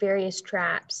get various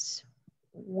traps?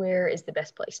 Where is the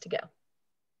best place to go?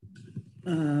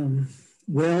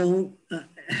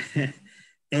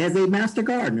 As a master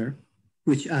gardener,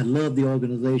 which I love the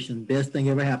organization, best thing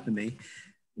ever happened to me,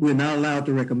 we're not allowed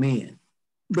to recommend.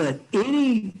 But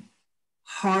any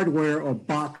hardware or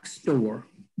box store,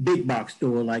 big box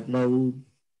store like Lowe's,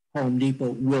 Home Depot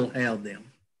will have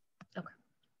them. Okay.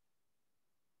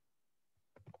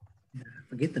 I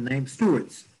forget the name,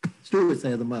 Stewart's. Stewart's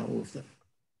have them also.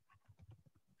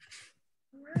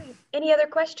 All right. Any other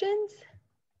questions?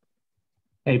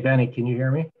 Hey, Benny, can you hear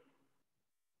me?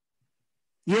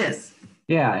 Yes.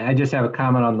 Yeah, I just have a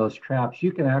comment on those traps.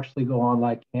 You can actually go on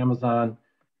like Amazon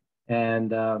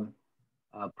and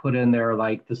put in there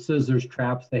like the scissors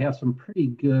traps. They have some pretty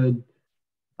good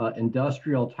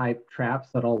industrial type traps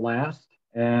that'll last.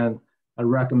 And I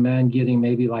recommend getting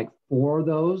maybe like 4 of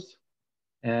those.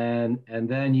 And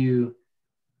then you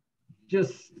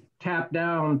just tap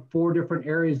down 4 different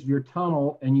areas of your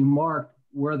tunnel and you mark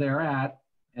where they're at.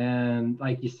 And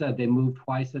like you said, they move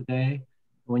twice a day.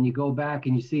 When you go back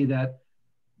and you see that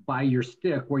by your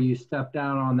stick where you step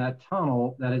down on that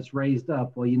tunnel that it's raised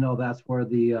up, well, you know that's where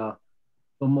the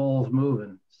the mole's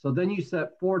moving. So then you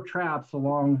set 4 traps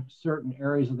along certain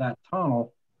areas of that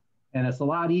tunnel, and it's a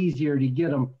lot easier to get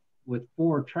them with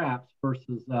 4 traps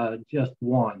versus just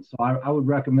 1. So I would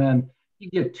recommend you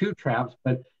get 2 traps,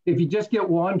 but if you just get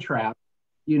 1 trap,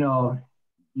 you know,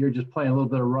 you're just playing a little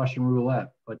bit of Russian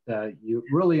roulette, but you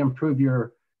really improve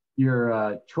your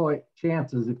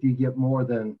chances if you get more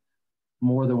than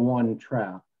 1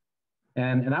 trap.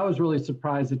 And I was really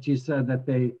surprised that you said that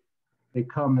they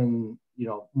come in, you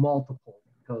know, multiple,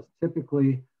 because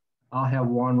typically I'll have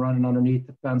one running underneath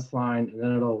the fence line and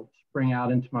then it'll spring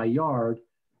out into my yard.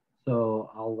 So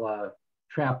I'll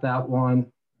trap that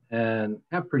one and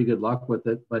have pretty good luck with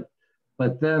it. But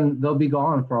then they'll be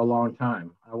gone for a long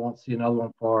time. I won't see another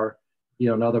one for, you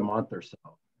know, another month or so.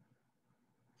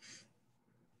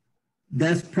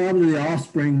 That's probably the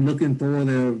offspring looking for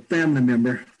their family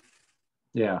member.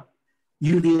 Yeah.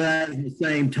 Utilizing the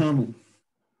same tunnel.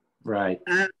 Right.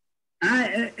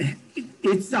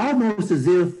 It's almost as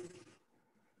if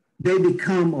they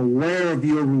become aware of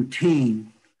your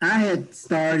routine. I had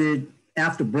started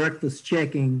after breakfast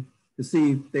checking to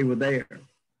see if they were there.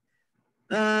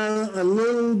 A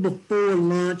little before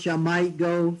lunch, I might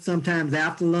go, sometimes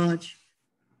after lunch.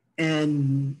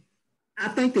 And I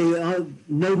think they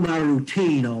know my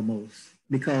routine almost,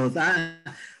 because I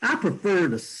prefer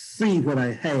to see what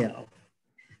I have.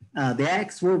 The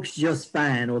axe works just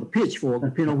fine, or the pitchfork,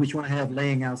 depending on which one I have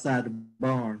laying outside the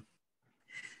barn.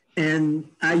 And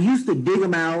I used to dig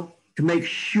them out to make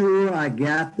sure I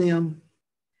got them.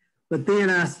 But then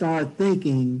I started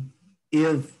thinking,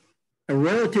 if a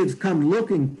relatives come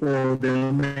looking for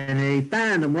them and they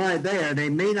find them right there, they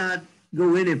may not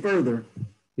go any further.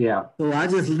 Yeah. So I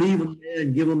just leave them there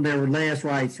and give them their last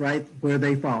rites right where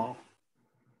they fall.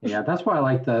 Yeah, that's why I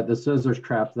like the scissors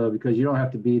trap though, because you don't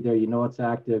have to be there. You know it's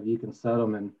active. You can set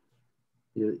them, and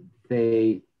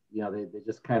they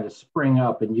just kind of spring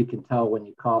up, and you can tell when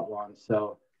you caught one.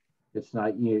 So it's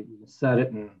not you set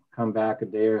it and come back a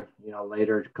day or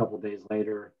later, a couple of days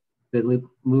later. If it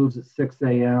moves at 6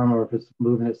 a.m. or if it's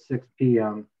moving at 6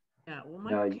 p.m.,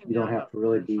 you don't have to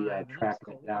really be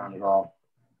tracking it down at all.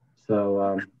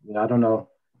 So I don't know.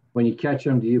 When you catch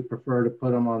them, do you prefer to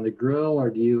put them on the grill or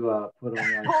do you put them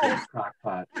in a crock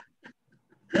pot?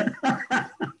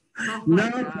 No,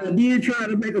 I did try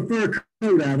to make a fur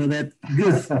coat out of that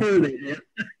good fur they had.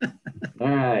 All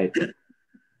right.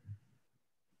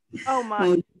 Oh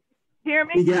my. Hear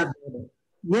me?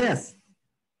 Yes.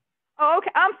 Oh,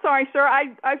 okay. I'm sorry, sir.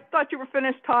 I thought you were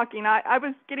finished talking. I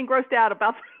was getting grossed out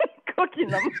about cooking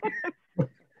them.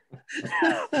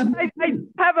 I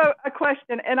have a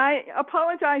question, and I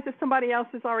apologize if somebody else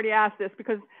has already asked this,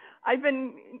 because I've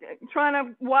been trying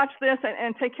to watch this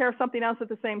and take care of something else at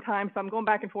the same time, so I'm going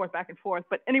back and forth.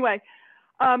 But anyway,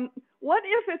 what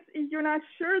if you're not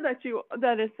sure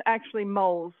that it's actually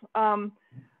moles? Our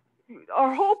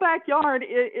whole backyard,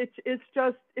 it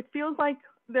feels like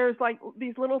there's like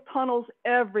these little tunnels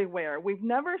everywhere. We've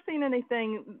never seen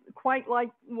anything quite like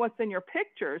what's in your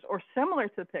pictures or similar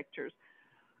to pictures.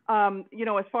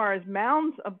 As far as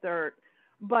mounds of dirt,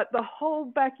 but the whole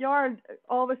backyard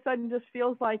all of a sudden just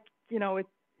feels like,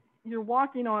 you're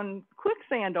walking on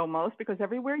quicksand almost, because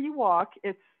everywhere you walk,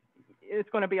 it's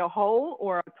going to be a hole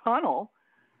or a tunnel.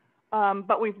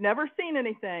 But we've never seen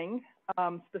anything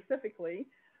specifically,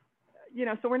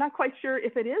 so we're not quite sure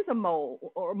if it is a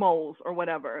mole or moles or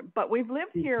whatever, but we've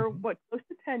lived here, close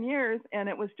to 10 years. And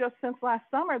it was just since last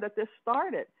summer that this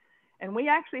started. And we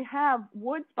actually have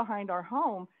woods behind our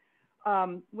home.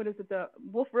 What is it? The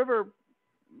Wolf River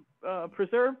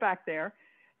Preserve back there.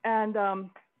 And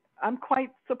I'm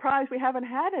quite surprised we haven't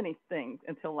had anything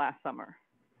until last summer.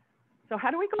 So how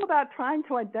do we go about trying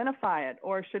to identify it?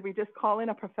 Or should we just call in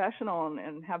a professional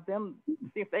and have them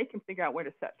see if they can figure out where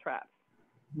to set traps?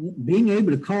 Being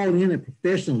able to call in a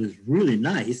professional is really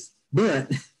nice,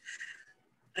 but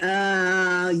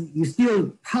you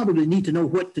still probably need to know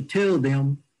what to tell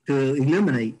them to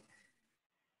eliminate.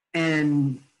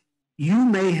 And you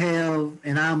may have,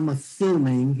 and I'm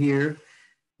assuming here,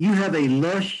 you have a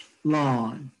lush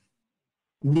lawn,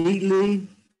 neatly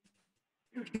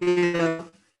kept.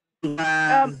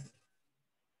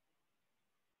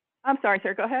 I'm sorry,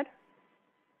 sir, go ahead.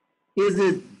 Is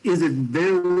it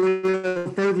very well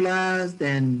fertilized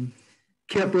and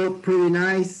kept up pretty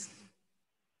nice?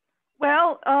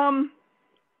 Well,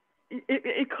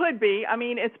 it could be. I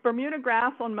mean, it's Bermuda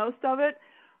grass on most of it.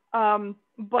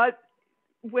 But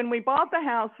when we bought the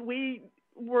house, we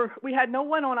had no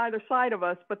one on either side of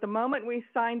us. But the moment we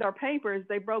signed our papers,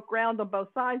 they broke ground on both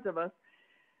sides of us.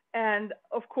 And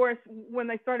of course, when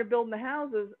they started building the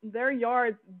houses, their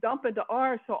yards dump into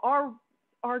ours. So our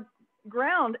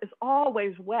ground is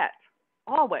always wet,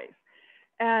 always.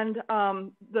 And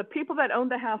the people that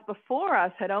owned the house before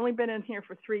us had only been in here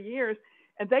for 3 years,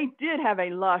 and they did have a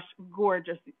lush,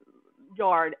 gorgeous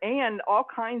yard and all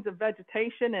kinds of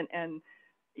vegetation and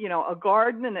you know, a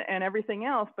garden and everything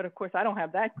else. But of course, I don't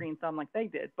have that green thumb like they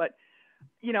did. But,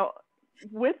 you know,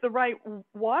 with the right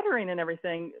watering and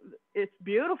everything, it's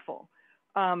beautiful.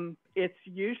 It's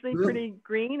usually pretty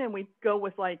green, and we go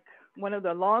with like one of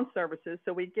the lawn services.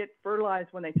 So we get fertilized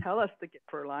when they tell us to get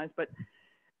fertilized, but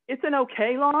it's an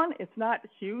okay lawn. It's not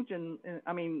huge and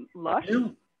I mean, lush. Yeah.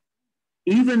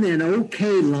 Even an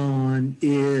okay lawn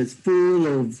is full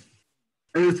of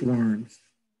earthworms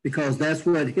because that's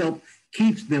what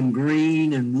keeps them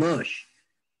green and lush.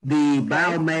 The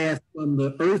biomass from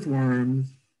the earthworms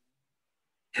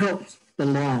helps the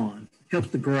lawn, helps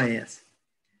the grass.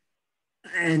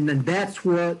 And that's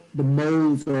what the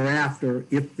moles are after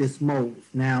if it's moles.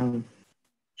 Now,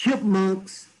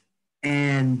 chipmunks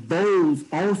and those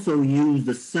also use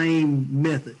the same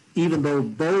method, even though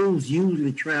those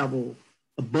usually travel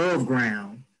above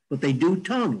ground, but they do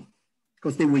tunnel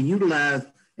because they will utilize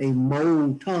a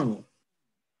mole tunnel.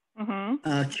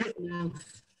 Mm-hmm.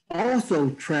 Chipmunks also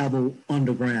travel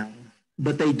underground,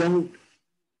 but they don't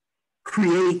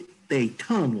create a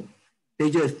tunnel. They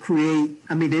just create,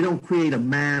 I mean, they don't create a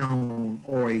mound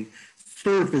or a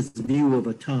surface view of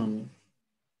a tunnel.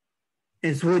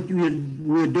 And so what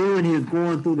we're doing is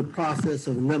going through the process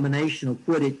of elimination of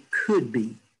what it could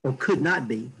be or could not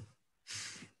be.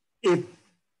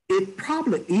 It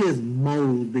probably is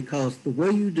mold because the way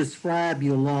you describe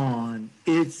your lawn,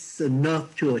 it's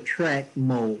enough to attract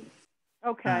mold.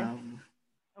 Okay.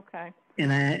 Okay.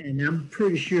 And I'm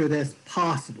pretty sure that's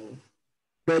possible.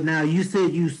 But now you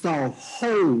said you saw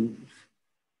holes.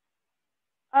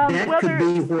 That could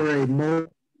be where a mold.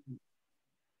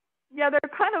 Yeah, they're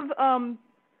kind of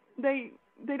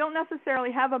they don't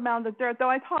necessarily have a mound of dirt. Though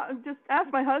I just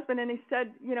asked my husband, and he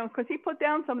said, you know, because he put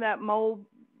down some of that mold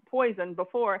poison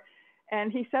before,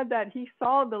 and he said that he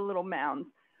saw the little mounds,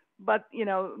 but you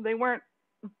know, they weren't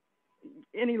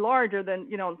any larger than,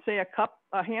 you know, say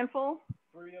a handful.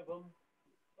 3 of them.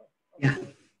 Yeah. 6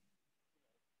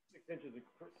 inches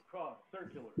across,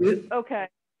 circular. Okay.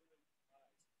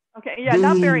 Okay. Yeah,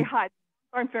 not very high.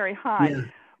 Aren't very high. Yeah.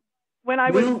 When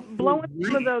I was blowing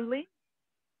some of the leaves,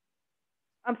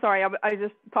 I'm sorry, I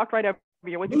just talked right over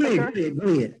you. What'd you say, sir? Go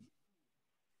ahead.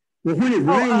 Well, when it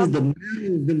rains, the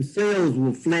mounds themselves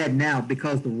will flatten out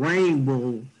because the rain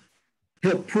will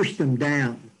help push them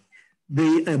down.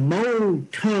 The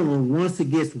mold tunnel, once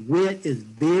it gets wet, is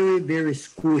very, very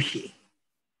squishy,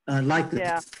 like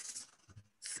the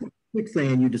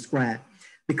quicksand you described.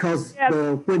 Because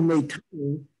when they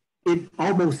tunnel, it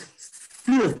almost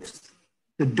sifts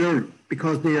the dirt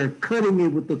because they are cutting it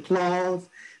with the claws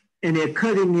and they're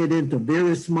cutting it into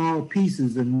very small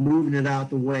pieces and moving it out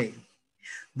the way.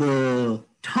 The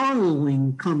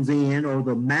tunneling comes in, or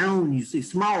the mound, you see,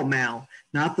 small mound,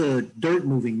 not the dirt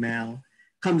moving mound,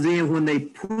 comes in when they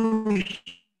push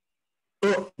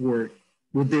upward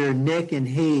with their neck and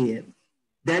head.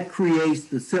 That creates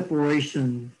the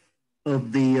separation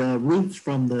of the roots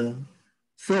from the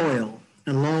soil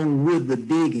along with the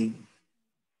digging.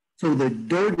 So the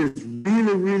dirt is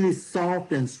really, really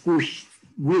soft and squished,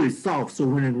 really soft. So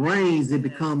when it rains, it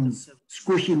becomes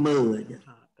squishy mud.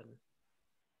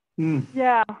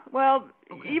 Yeah, well,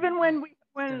 even when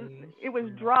it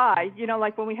was dry, you know,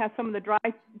 like when we had some of the dry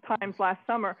times last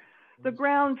summer, the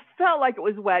ground felt like it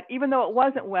was wet, even though it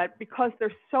wasn't wet, because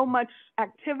there's so much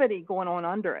activity going on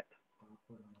under it.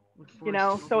 You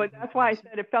know, so that's why I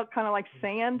said it felt kind of like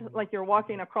sand, like you're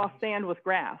walking across sand with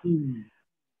grass.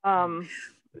 So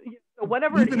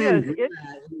whatever it is,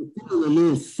 it's a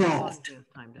little soft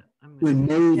when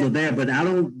molds are there, but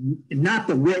not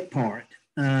the wet part.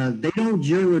 They don't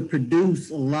generally produce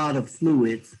a lot of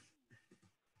fluids,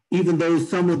 even though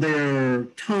some of their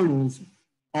tunnels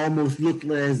almost look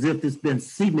as if it's been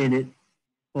cemented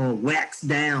or waxed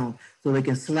down so they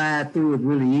can slide through it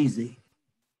really easy.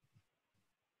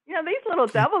 Yeah, these little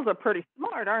devils are pretty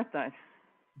smart, aren't they?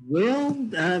 Well,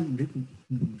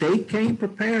 they came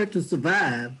prepared to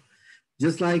survive.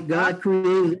 Just like God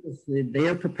created us, they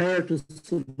are prepared to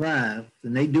survive,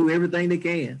 and they do everything they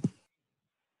can.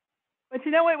 But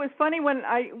you know, it was funny when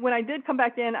I did come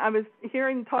back in, I was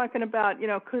talking about, you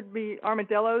know, could be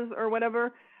armadillos or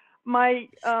whatever. My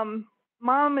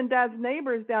mom and dad's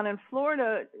neighbors down in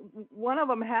Florida, one of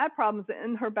them had problems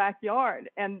in her backyard,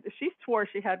 and she swore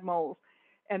she had moles.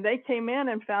 And they came in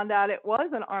and found out it was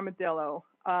an armadillo.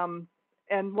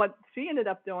 And what she ended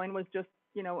up doing was just,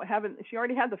 you know, she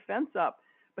already had the fence up,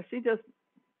 but she just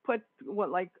put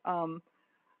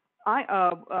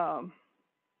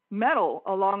metal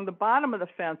along the bottom of the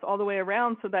fence all the way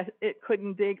around so that it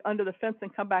couldn't dig under the fence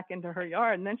and come back into her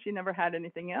yard. And then she never had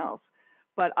anything else.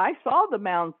 But I saw the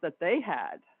mounds that they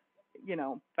had, you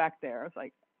know, back there. It's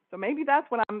like, so maybe that's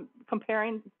what I'm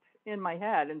comparing in my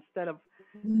head instead of.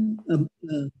 An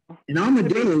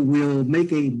armadillo will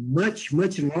make a much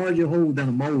larger hole than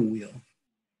a mole will.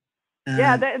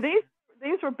 Yeah,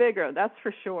 these were bigger, that's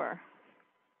for sure.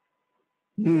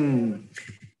 You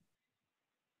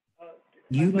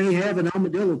may have an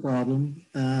armadillo problem.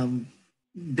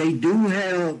 They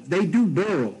do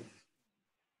burrow,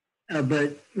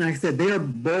 but like I said, their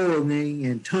burrowing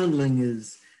and tunneling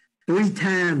is 3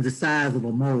 times the size of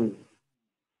a mole.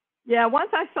 Yeah, once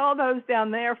I saw those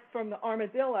down there from the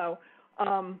armadillo,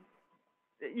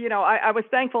 you know, I was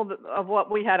thankful of what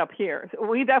we had up here.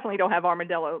 We definitely don't have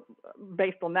armadillo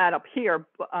based on that up here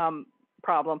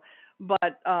problem,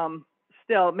 but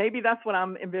still, maybe that's what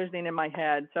I'm envisioning in my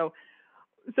head. So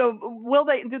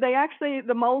do they actually,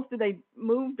 the moles, do they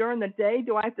move during the day?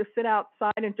 Do I have to sit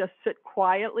outside and just sit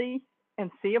quietly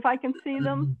and see if I can see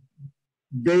them?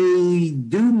 They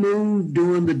do move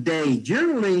during the day.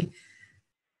 Generally,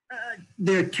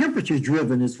 they're temperature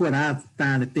driven is what I've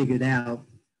finally figured out.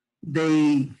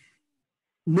 They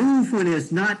move when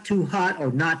it's not too hot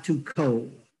or not too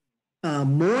cold.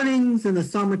 Mornings in the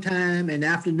summertime and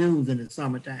afternoons in the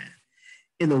summertime.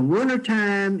 In the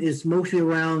wintertime, it's mostly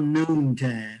around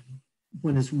noontime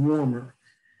when it's warmer.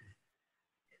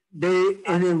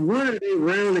 And in winter, they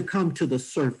rarely come to the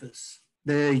surface.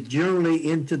 They're generally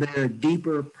into their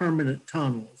deeper permanent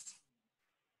tunnels.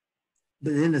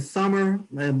 But in the summer,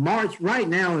 March right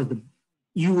now is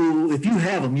if you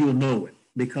have them, you'll know it,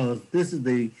 because this is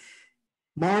the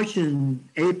March and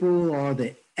April are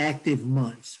the active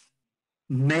months.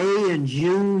 May and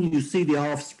June, you see the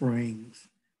offsprings.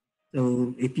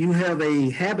 So if you have a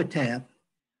habitat,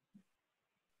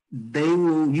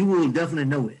 you will definitely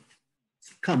know it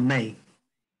come May.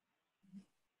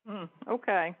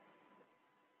 Okay.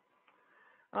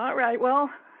 All right. Well,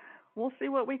 we'll see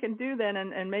what we can do then,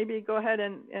 and maybe go ahead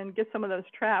and get some of those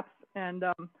traps. And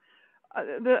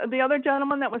the other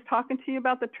gentleman that was talking to you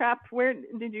about the traps, where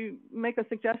did you make a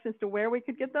suggestion as to where we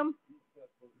could get them?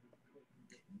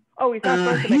 Oh, he's not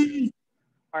supposed to make.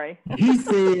 Sorry. He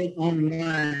said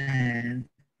online.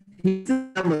 He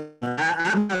said,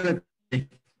 I'm not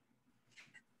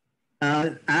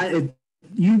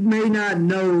you may not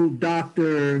know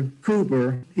Dr.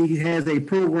 Cooper. He has a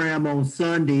program on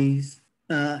Sundays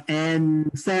and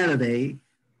Saturday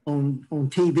on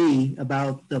TV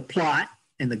about the plot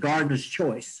and the gardener's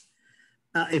choice.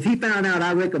 If he found out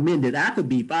I recommended, I could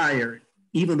be fired,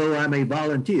 even though I'm a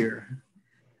volunteer.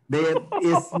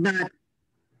 It's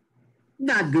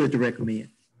not good to recommend.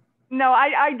 No,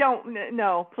 I don't.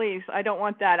 No, please, I don't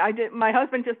want that. My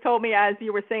husband just told me as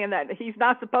you were saying that he's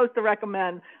not supposed to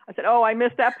recommend. I said, oh, I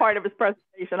missed that part of his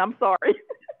presentation. I'm sorry.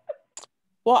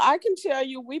 Well, I can tell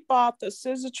you, we bought the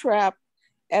scissor trap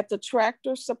at the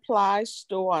Tractor Supply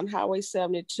store on Highway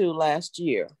 72 last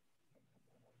year.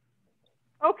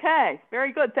 Okay,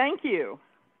 very good. Thank you.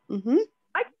 Mm-hmm.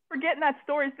 I keep forgetting that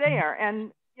store is there,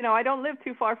 and you know I don't live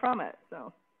too far from it,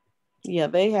 so. Yeah,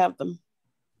 they have them.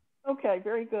 Okay,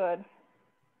 very good.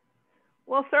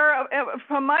 Well, sir,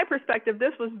 from my perspective,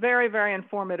 this was very, very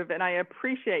informative, and I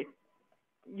appreciate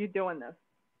you doing this.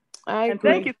 I agree. And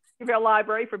thank you to your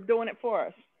library for doing it for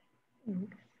us.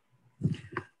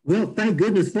 Well, thank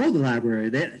goodness for the library.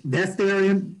 That's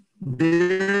their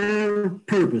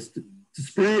purpose, to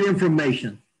spread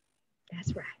information.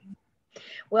 That's right.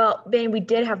 Well, Ben, we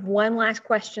did have one last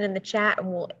question in the chat, and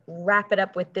we'll wrap it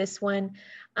up with this one.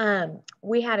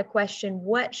 We had a question: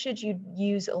 what should you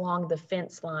use along the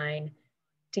fence line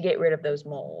to get rid of those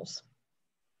moles?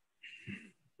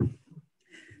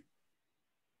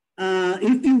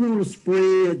 If you want to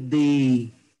spread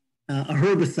a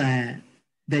herbicide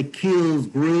that kills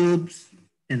grubs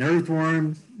and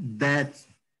earthworms, that's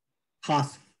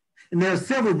possible. And there are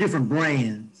several different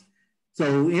brands.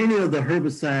 So any of the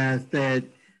herbicides that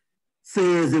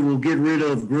says it will get rid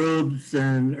of grubs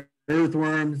and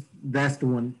earthworms, that's the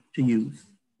one to use.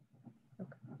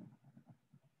 Okay.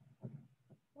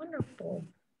 Wonderful.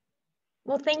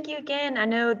 Well, thank you again. I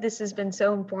know this has been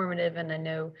so informative, and I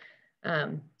know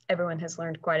everyone has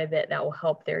learned quite a bit that will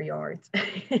help their yards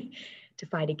to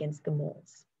fight against the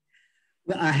moles.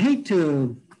 Well,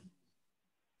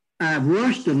 I've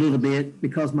rushed a little bit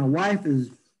because my wife is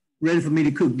ready for me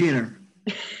to cook dinner.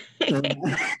 So,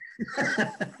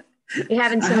 you're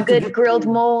having some good grilled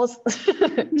moles.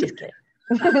 Just kidding.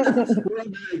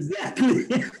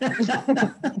 Exactly.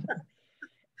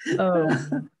 Oh.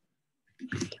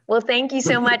 Well, thank you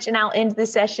so much, and I'll end the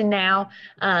session now.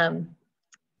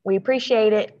 We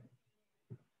appreciate it.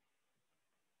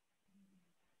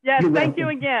 Yes, You're thank you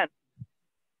welcome. again.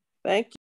 Thank you.